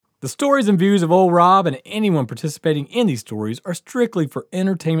The stories and views of Old Rob and anyone participating in these stories are strictly for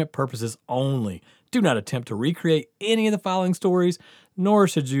entertainment purposes only. Do not attempt to recreate any of the following stories, nor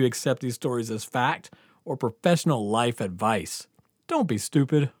should you accept these stories as fact or professional life advice. Don't be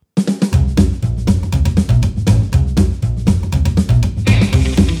stupid.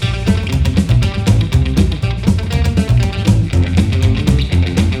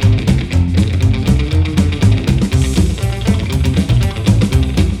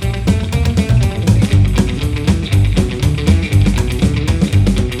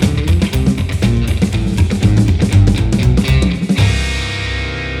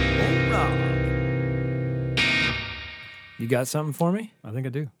 You got something for me? I think I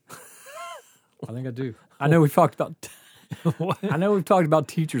do. I know we've talked about. I know we've talked about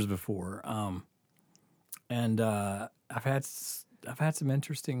teachers before, and I've had some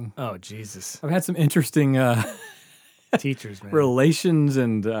interesting. Oh Jesus! I've had some interesting Teachers, man. relations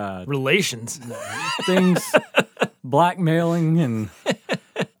and Relations. things, blackmailing and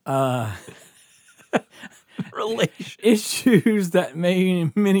Relations. issues that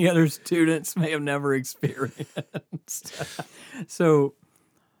many other students may have never experienced. So,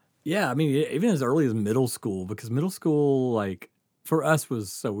 yeah, I mean, even as early as middle school, because middle school, like, for us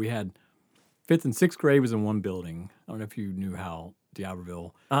was, so we had 5th and 6th grade was in one building. I don't know if you knew how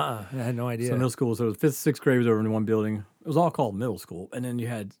D'Iberville. I had no idea. So middle school, so 5th, 6th grade was over in one building. It was all called middle school. And then you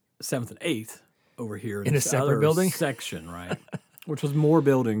had 7th and 8th over here. In a this separate other building? section, right? Which was more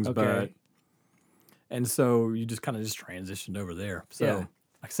buildings, Okay. but... And so you just kind of transitioned over there. So Yeah.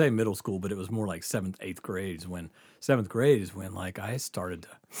 I say middle school, but it was more like 7th, 8th grade is when 7th grade is when like I started to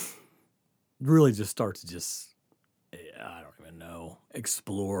really just start to I don't even know,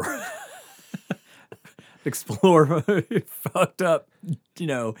 explore fucked up,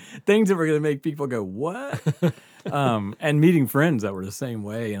 things that were going to make people go, what? And meeting friends that were the same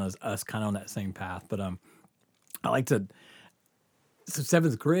way and us kind of on that same path. But I like to, so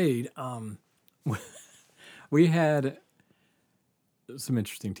 7th grade, we had some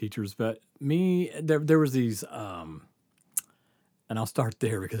interesting teachers, but there was these, and I'll start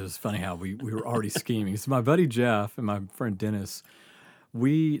there because it was funny how we were already scheming. So my buddy Jeff and my friend Dennis,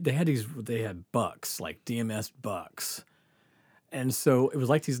 they had bucks, like DMS bucks. And so it was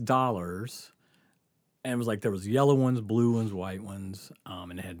like these dollars, and it was like there was yellow ones, blue ones, white ones,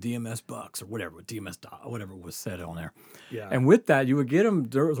 and it had DMS bucks or whatever, whatever was said on there. Yeah. And with that, you would get them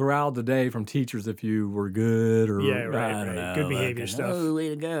throughout the day from teachers if you were good or Yeah, right, I don't know, good behavior stuff. Oh, way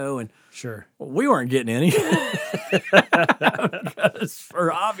to go! And Sure. we weren't getting any because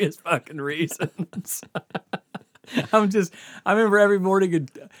for obvious fucking reasons. I remember every morning in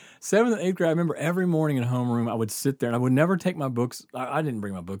 7th and 8th grade, I remember every morning in homeroom, I would sit there and I would never take my books. I didn't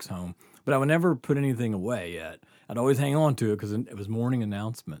bring my books home, but I would never put anything away yet. I'd always hang on to it because it was morning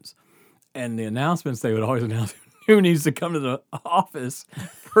announcements. And the announcements, they would always announce who needs to come to the office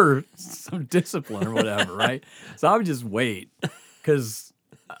for some discipline or whatever, right? So I would just wait because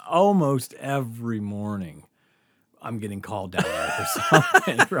almost every morning I'm getting called down there for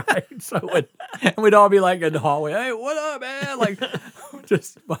something, right? So we'd all be like in the hallway, hey, what up, man? Like,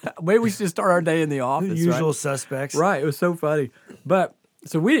 maybe we should just start our day in the office. The usual right? suspects. Right. It was so funny. But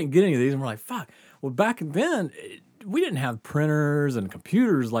so we didn't get any of these, and we're like, fuck. Well, back then, we didn't have printers and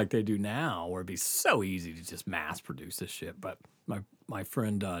computers like they do now, where it'd be so easy to just mass produce this shit. But my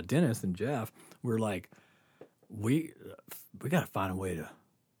friend Dennis and Jeff were like, we got to find a way to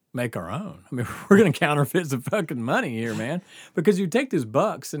make our own. I mean, we're going to counterfeit some fucking money here, man. Because you take these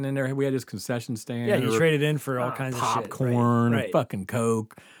bucks, and then we had this concession stand. Yeah, you traded in for all kinds of shit. Popcorn, Right. and fucking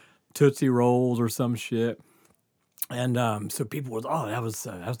Coke, Tootsie Rolls or some shit. And so people was, that was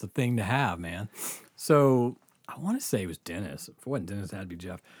the thing to have, man. So I want to say it was Dennis. If it wasn't Dennis, it had to be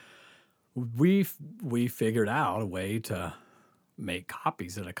Jeff. We figured out a way to make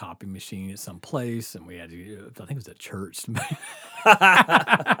copies at a copy machine at some place, and we had to, I think it was at church,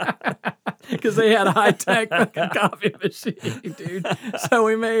 because they had a high-tech fucking copy machine, dude. So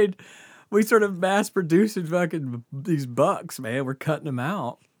we sort of mass-produced fucking these bucks, man. We're cutting them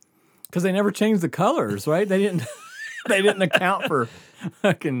out because they never changed the colors, right? They didn't account for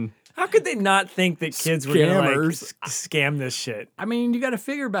fucking. How could they not think that kids were going to Scammers. scam this shit? I mean, you got to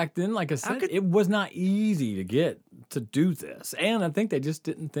figure back then, like I said, it was not easy to do this. And I think they just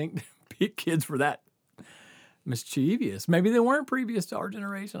didn't think kids were that mischievous. Maybe they weren't previous to our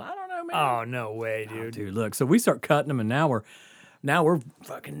generation. I don't know, man. Oh, no way, dude. Oh, dude, look. So we start cutting them, and now we're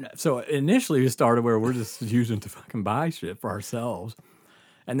fucking. So initially, we started where we're just using to fucking buy shit for ourselves.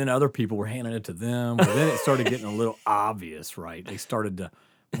 And then other people were handing it to them. But then it started getting a little obvious, right? They started to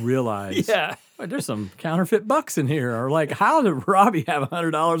realize, Yeah. "Wait, there's some counterfeit bucks in here," or like, how did Robbie have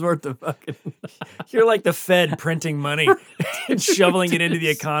 $100 worth of fucking? You're like the Fed printing money and shoveling it into the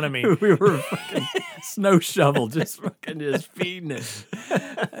economy. We were fucking snow shovel, just feeding it,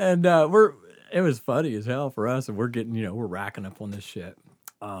 and it was funny as hell for us, and we're getting, we're racking up on this shit.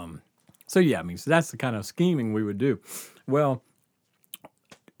 So yeah, I mean, so that's the kind of scheming we would do. Well,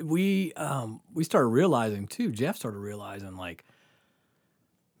 we started realizing too. Jeff started realizing, like,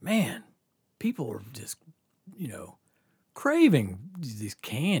 man, people are just, craving these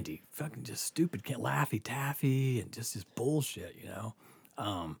candy, fucking just stupid Laffy Taffy and just this bullshit,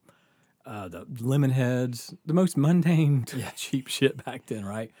 the lemon heads, the most mundane, cheap shit back then,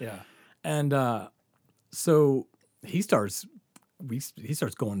 right? Yeah. And so he starts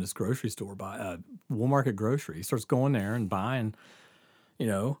going to this grocery store, Woolmarket grocery. He starts going there and buying,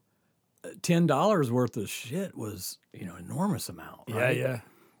 $10 worth of shit was, enormous amount, right? Yeah.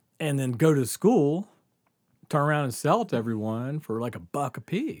 And then go to school, turn around and sell it to everyone for like $1 a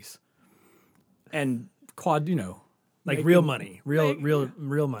piece. And Like making- real money. Real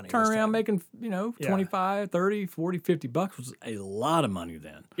money. turn this around time. making, 25, 30, 40, $50 was a lot of money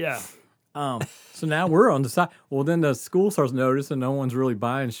then. Yeah. So now we're on the side. Well, then the school starts noticing no one's really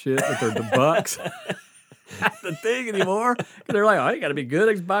buying shit with the bucks at the thing anymore. 'Cause they're like, oh, you got to be good.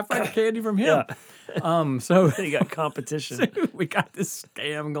 I can buy fucking candy from him. So You got competition. we got this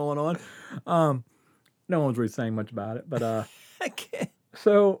scam going on. No one's really saying much about it, but I can't.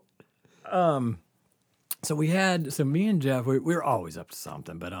 so me and Jeff, we were always up to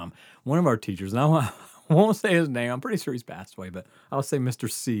something. But one of our teachers, and I won't say his name. I'm pretty sure he's passed away, but I'll say Mr.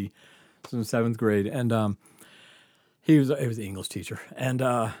 C. was in 7th grade, and he was an English teacher,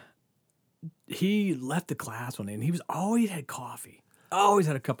 and he left the class one day, and he was always had coffee, always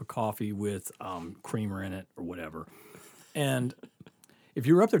had a cup of coffee with creamer in it or whatever. And if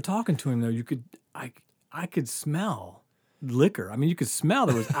you were up there talking to him, though, I could smell liquor. I mean, you could smell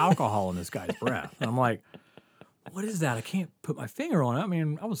there was alcohol in this guy's breath, and I'm like, what is that? I can't put my finger on it. I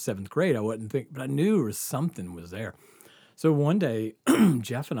mean, I was 7th grade. I wouldn't think, but I knew there was something was there. So one day,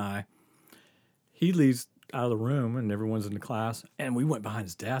 Jeff and I, he leaves out of the room and everyone's in the class, and we went behind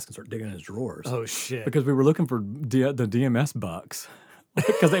his desk and started digging in his drawers. Oh, shit. Because we were looking for the DMS bucks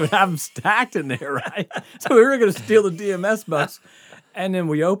because they would have them stacked in there, right? So we were going to steal the DMS bucks. And then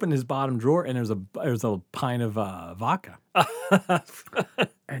we opened his bottom drawer, and there's a pint of vodka.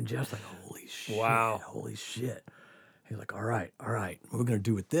 And Jeff's like, holy shit. Wow. Holy shit. He's like, all right, what are we going to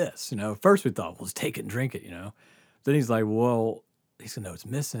do with this? First we thought, well, let's take it and drink it, Then he's like, well, he's going to know it's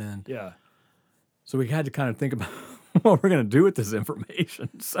missing. Yeah. So we had to kind of think about what we're going to do with this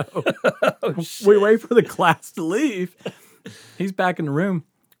information. So we wait for the class to leave. He's back in the room,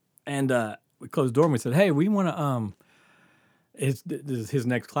 and we closed the door, and we said, hey, we want to his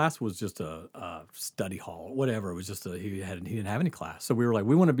next class was just a study hall, whatever. It was just he didn't have any class. So we were like,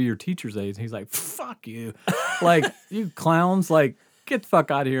 we want to be your teacher's aides. And he's like, fuck you. Like, you clowns, like, get the fuck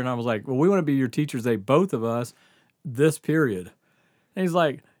out of here. And I was like, well, we want to be your teacher's aide, both of us, this period. And he's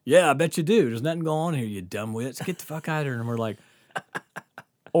like, yeah, I bet you do. There's nothing going on here, you dumb-wits. Get the fuck out of here. And we're like,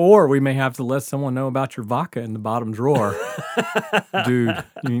 or we may have to let someone know about your vodka in the bottom drawer. Dude,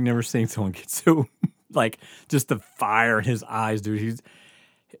 you've never seen someone get so... like, just the fire in his eyes, dude.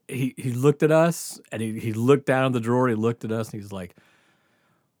 He looked at us, and he looked down at the drawer. He looked at us, and he's like,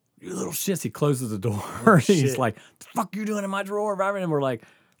 "You little shits." He closes the door. He's like, "The fuck you doing in my drawer?" And we're like,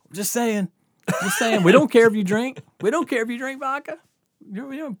 "Just saying. We don't care if you drink. We don't care if you drink vodka.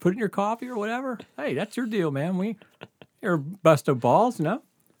 Put it in your coffee or whatever. Hey, that's your deal, man. You're busto balls,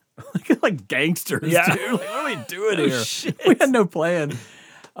 like gangsters, dude. Like, what are we doing here? Shit. We had no plan.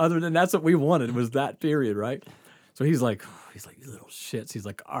 Other than that's what we wanted was that period, right? So he's like, you little shits. He's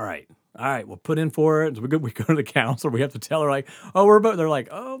like, all right, we'll put in for it. So we go to the counselor. We have to tell her, like, oh, we're about. They're like,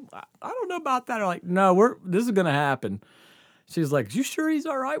 oh, I don't know about that. They're like, no, this is gonna happen. She's like, you sure he's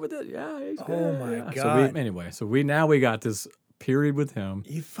all right with it? Yeah, he's good. Oh my God. So we got this period with him.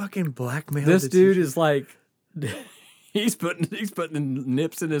 You fucking blackmailed This the dude teacher. is like. He's putting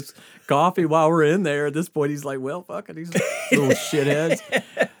nips in his coffee while we're in there. At this point, he's like, well, fuck it. These little shitheads.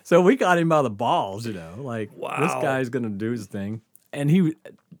 So we got him by the balls, like, Wow. This guy's going to do his thing. And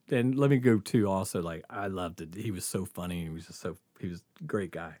let me go too also, like, I loved it. He was so funny. He was a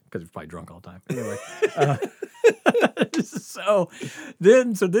great guy because he was probably drunk all the time. Anyway. So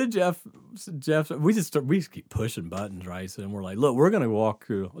then Jeff, we just keep pushing buttons, right? So then we're like, look, we're going to walk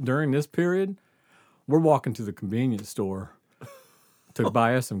through during this period. We're walking to the convenience store to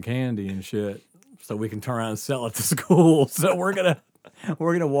buy us some candy and shit so we can turn around and sell it to school. So we're going to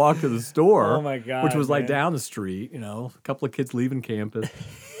we're gonna walk to the store. Oh my God, which was like man. down the street. A couple of kids leaving campus.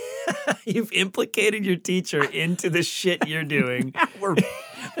 You've implicated your teacher into the shit you're doing. we're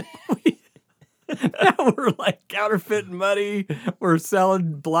we're like counterfeiting money. We're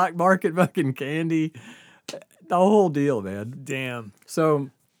selling black market fucking candy. The whole deal, man. Damn. So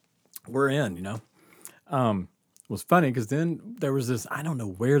we're in. It was funny because then there was this. I don't know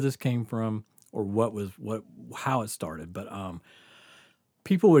where this came from or how it started, but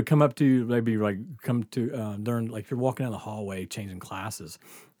people would come up to you, maybe like during, like, if you're walking down the hallway changing classes,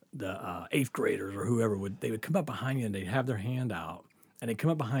 the eighth graders or whoever they would come up behind you and they'd have their hand out and they'd come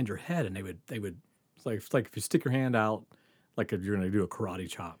up behind your head and they would it's like if you stick your hand out, like if you're going to do a karate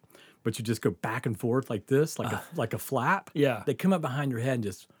chop, but you just go back and forth like this, like a flap. Yeah. They come up behind your head and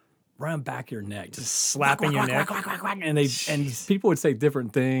just run back your neck, just slapping your neck. And people would say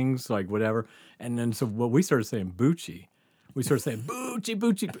different things, like whatever. And then so what we started saying, Bucci. We started saying Bucci,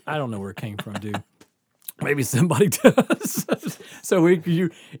 Bucci. I don't know where it came from, dude. Maybe somebody does. So as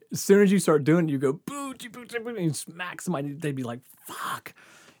soon as you start doing it, you go Bucci, Bucci, Bucci, and you smack somebody. They'd be like, "Fuck,"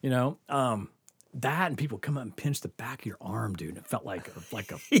 That, and people come up and pinch the back of your arm, dude. And it felt like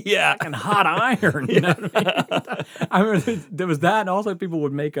a Yeah. fucking hot iron. You know what I mean? I remember there was that, and also people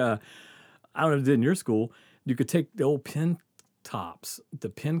would make I don't know if you did in your school. You could take the old pin tops, the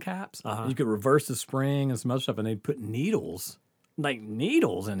pin caps. You could reverse the spring and some other stuff, and they'd put needles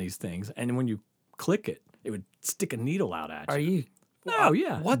in these things. And when you click it, it would stick a needle out at you. Are you? Oh,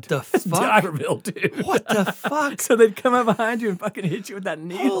 yeah. What the fuck? Diverville, dude. What the fuck? So they'd come up behind you and fucking hit you with that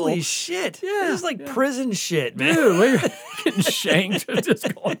needle. Holy shit. Yeah, This is like prison shit, man. Dude, we were getting shanked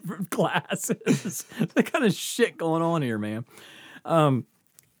just going from classes. The kind of shit going on here, man.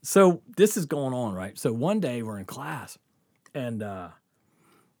 So this is going on, right? So one day we're in class and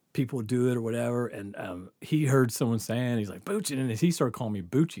people do it or whatever. And he heard someone saying, he's like, Bucci. And he started calling me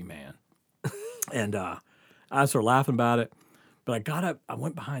Bucci Man. And I started laughing about it. But I got up, I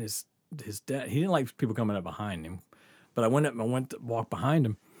went behind his desk. He didn't like people coming up behind him. But I went to walk behind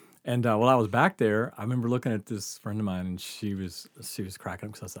him. And while I was back there, I remember looking at this friend of mine, and she was cracking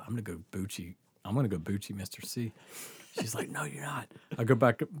up because I said, I'm going to go Bucci, Mr. C. She's like, no, you're not. I go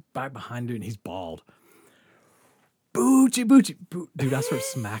back behind him, and he's bald. Bucci. Dude, I started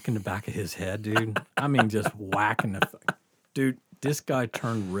smacking the back of his head, dude. I mean, just whacking dude, this guy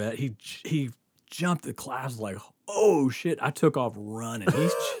turned red. He jumped the class like, oh, shit. I took off running.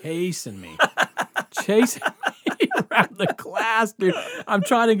 He's chasing me around the class, dude. I'm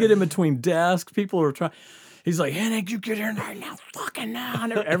trying to get in between desks. People are trying. He's like, Hennig, you get in there now, fucking now.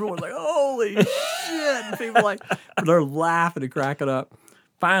 And everyone's like, holy shit. And people like, they're laughing and cracking up.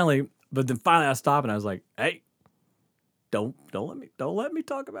 Finally I stopped and I was like, hey, don't let me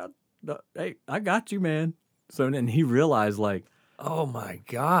talk about, hey, I got you, man. So then he realized, like, Oh my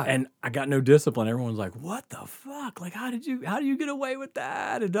God. and I got no discipline. Everyone's like, what the fuck? Like, how do you get away with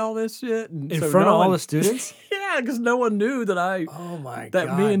that and all this shit? And in so front no of all one- the students? Yeah, because no one knew that Oh my God.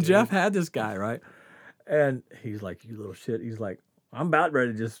 that me and dude. Jeff had this guy, right? And he's like, you little shit. He's like, I'm about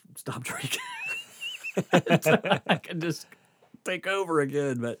ready to just stop drinking. I can just take over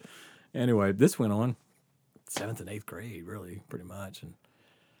again. But anyway, this went on 7th and 8th grade, really, pretty much. And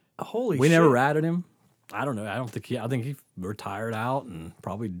Holy we shit. never ratted him. I don't know. I think he retired out and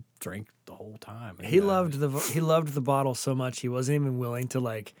probably drank the whole time. He loved the bottle so much he wasn't even willing to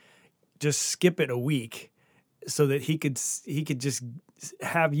like just skip it a week so that he could just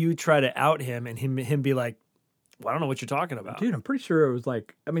have you try to out him and him be like, well, I don't know what you're talking about. Dude, I'm pretty sure it was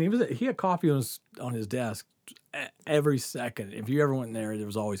like, I mean, he had coffee on his desk every second. If you ever went in there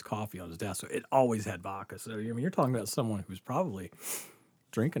was always coffee on his desk. So it always had vodka. So, I mean, you're talking about someone who's probably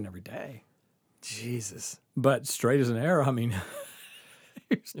drinking every day. Jesus. But straight as an arrow, I mean,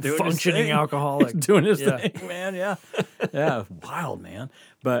 he's doing his Functioning thing. alcoholic. He's doing his Yeah. thing, man. Yeah. Yeah. Wild, man.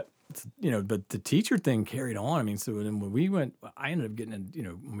 But, but the teacher thing carried on. I mean, so then when I ended up getting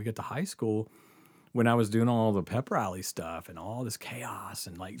when we got to high school, when I was doing all the pep rally stuff and all this chaos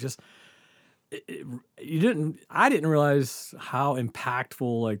and like just, I didn't realize how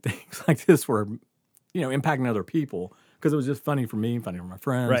impactful like things like this were, impacting other people because it was just funny for me, funny for my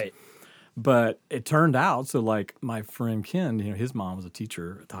friends. Right. But it turned out, so like my friend Ken, his mom was a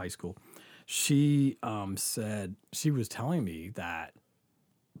teacher at the high school. She said, she was telling me that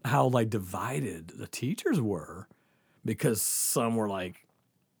how like divided the teachers were because some were like,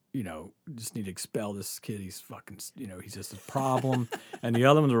 just need to expel this kid. He's fucking, he's just a problem. And the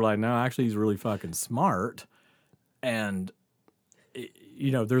other ones were like, no, actually he's really fucking smart. And,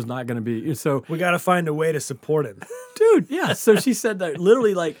 there's not going to be, so. We got to find a way to support him. Dude, yeah. So she said that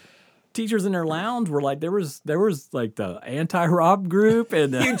literally like, teachers in their lounge were like, there was like the anti-Rob group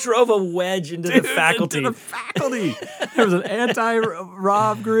and You drove a wedge into the faculty. Into the faculty. There was an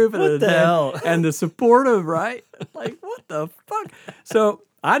anti-Rob group and What the hell? and the supportive, right? Like, what the fuck? So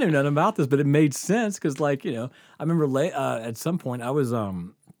I knew nothing about this, but it made sense because, like, I remember at some point I was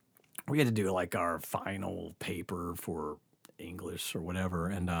we had to do like our final paper for English or whatever,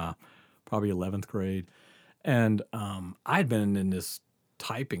 and probably 11th grade, and I'd been in this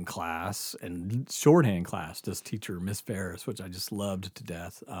typing class and shorthand class. This teacher, Miss Ferris, which I just loved to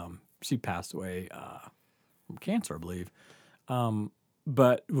death. She passed away from cancer, I believe,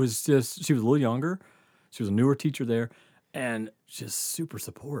 but she was a little younger. She was a newer teacher there, and just super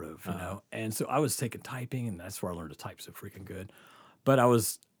supportive, And so I was taking typing, and that's where I learned to type so freaking good. But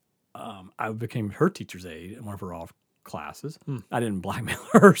I became her teacher's aide in one of her off classes. I didn't blackmail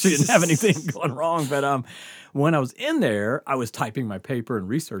her. She didn't have anything going wrong. But when I was in there, I was typing my paper and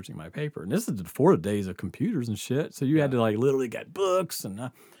researching my paper. And this is before the days of computers and shit. So you had to like literally get books.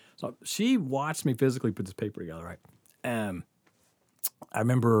 And so she watched me physically put this paper together, right? And I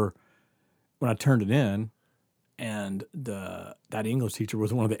remember when I turned it in, and that English teacher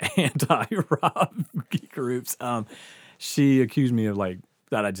was one of the anti-Rob groups. She accused me of like,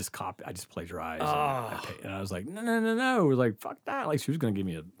 that I just plagiarized. And I was like, no. It was like, fuck that. Like, she was going to give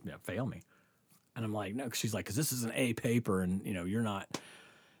me fail me. And I'm like, no, because she's like, because this is an A paper and, you're not.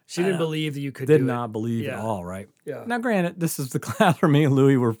 She didn't believe that you could do it. Did not believe at all, right? Yeah. Now, granted, this is the class where me and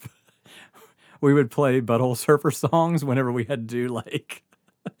Louie we would play Butthole Surfer songs whenever we had to do like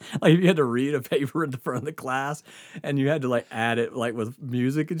if you had to read a paper in the front of the class and you had to like add it like with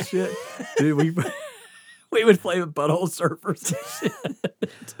music and shit. Dude, we would play with Butthole Surfers and shit.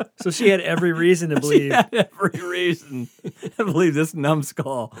 So she had every reason to believe. She had every reason to believe this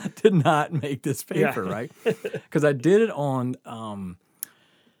numbskull did not make this paper, right? Because I did it on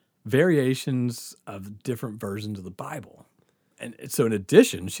variations of different versions of the Bible. And so in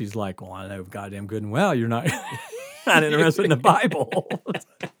addition, she's like, well, I know goddamn good and well you're not, not interested in the Bible.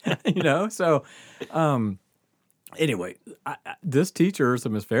 So anyway, this teacher, so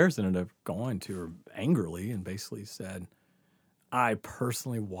Miss Ferris, ended up going to her angrily and basically said, I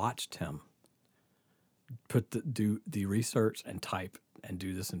personally watched him do the research and type and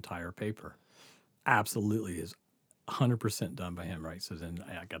do this entire paper. Absolutely is 100% done by him, right? So then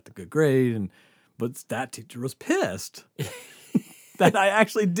I got the good grade, but that teacher was pissed that I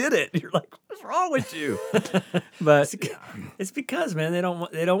actually did it. You're like, what's wrong with you? But it's because, man, they don't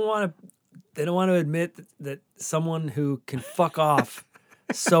want to admit that someone who can fuck off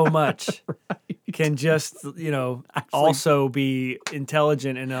so much can just, also be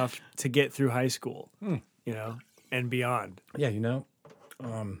intelligent enough to get through high school, and beyond. Yeah, they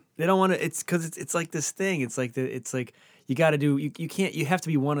don't want to. It's because it's like this thing. It's like you got to do. You can't. You have to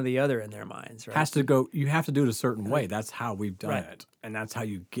be one or the other in their minds. Right? Has to go. You have to do it a certain way. That's how we've done it, and that's how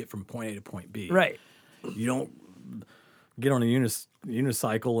you get from point A to point B. Right. You don't get on a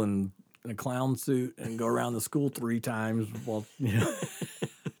unicycle and in a clown suit and go around the school 3 times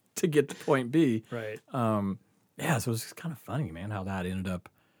to get to point B. Right. So it's kind of funny, man, how that ended up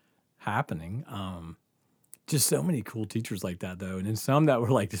happening. Just so many cool teachers like that, though. And then some that were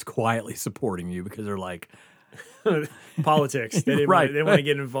like just quietly supporting you because they're like, politics. They didn't want to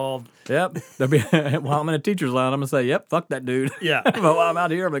get involved. Yep. While I'm in a teacher's lounge, I'm going to say, yep, fuck that dude. Yeah. But while I'm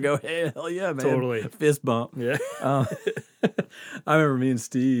out here, I'm going to go, hey, hell yeah, man. Totally. Fist bump. Yeah. I remember me and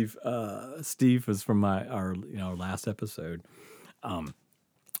Steve. Steve was from our last episode.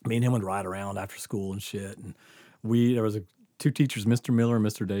 Me and him would ride around after school and shit. And there was 2 teachers, Mr. Miller and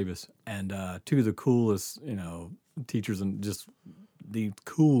Mr. Davis, and 2 of the coolest, teachers and just the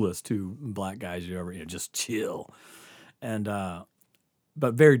coolest 2 black guys you ever, just chill. And,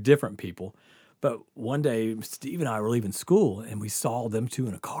 but very different people. But one day, Steve and I were leaving school, and we saw them 2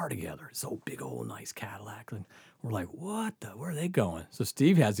 in a car together. This old, big, old, nice Cadillac. And we're like, where are they going? So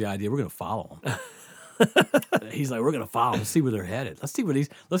Steve has the idea, we're going to follow them. He's like, we're going to follow them, see where they're headed. Let's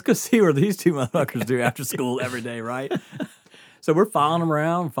go see where these 2 motherfuckers do after school every day, right? So we're following them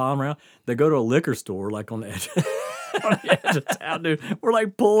around. They go to a liquor store, like on the edge. On the edge of town, dude. We're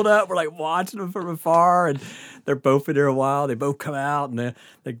like pulled up. We're like watching them from afar, and they're both in there a while. They both come out, and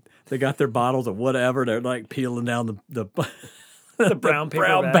they got their bottles of whatever. They're like peeling down the brown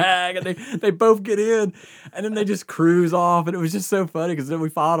bag, and they both get in, and then they just cruise off. And it was just so funny because then we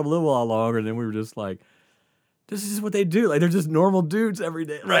followed them a little while longer, and then we were just like, this is what they do. Like they're just normal dudes every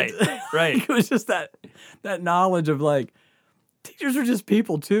day. Right, right. It was just that knowledge of like, teachers are just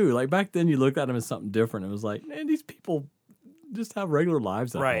people too. Like back then you looked at them as something different. It was like, man, these people just have regular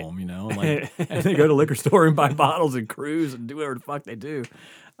lives at Right. home, you know, like, and they go to liquor store and buy bottles and cruise and do whatever the fuck they do.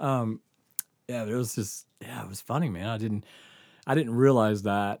 Yeah, but it was just, yeah, it was funny, man. I didn't realize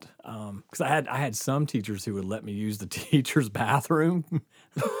that because I had some teachers who would let me use the teacher's bathroom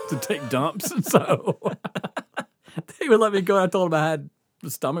to take dumps, and so they would let me go. I told them I had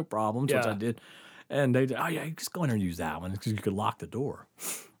stomach problems, which I Yeah. did, and they, oh yeah, just go in there and use that one because you could lock the door.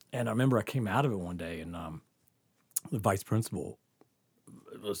 And I remember I came out of it one day, and the vice principal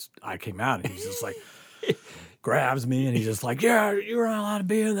I came out, and he's just like grabs me, and he's just like, yeah, you're not allowed to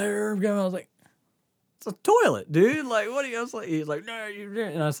be in there. And I was like, it's a toilet, dude. Like, what do you? I was like, he's like, no, you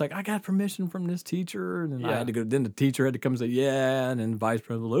didn't. And I was like, I got permission from this teacher, and then I had to go. Then the teacher had to come and say, yeah, and then the vice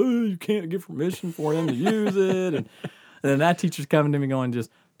principal, oh, you can't get permission for him to use it, and then that teacher's coming to me going, just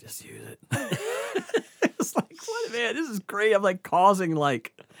use it. It's like, what, man? This is great. I'm like causing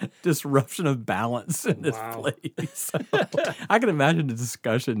like disruption of balance in this place. I can imagine the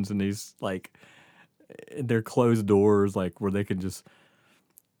discussions in these like in their closed doors, like where they can just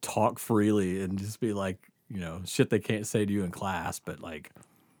talk freely and just be like, you know, shit they can't say to you in class, but like,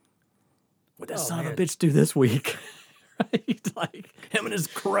 what that son of a bitch do this week? Right? Like him and his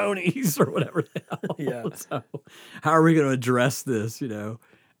cronies or whatever the hell. Yeah. So how are we going to address this, you know?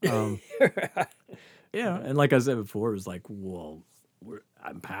 Yeah, and like I said before, it was like, well,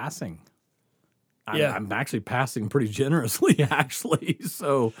 I'm passing. I'm actually passing pretty generously, actually.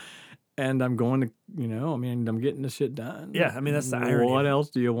 So, and I'm going to, you know, I mean, I'm getting the shit done. Yeah, I mean, that's the irony. What else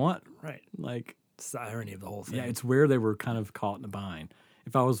do you want? Right. Like, It's the irony of the whole thing. yeah, it's where they were kind of caught in a bind.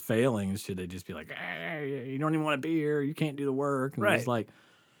 If I was failing and shit, they'd just be like, hey, you don't even want to be here. You can't do the work. And it's like,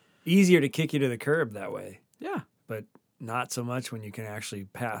 easier to kick you to the curb that way, yeah. but not so much when you can actually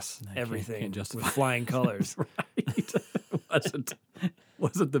pass everything can't justify with flying colors. Right.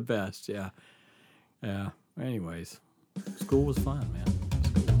 wasn't the best. Yeah. Yeah. Anyways, school was fun, man.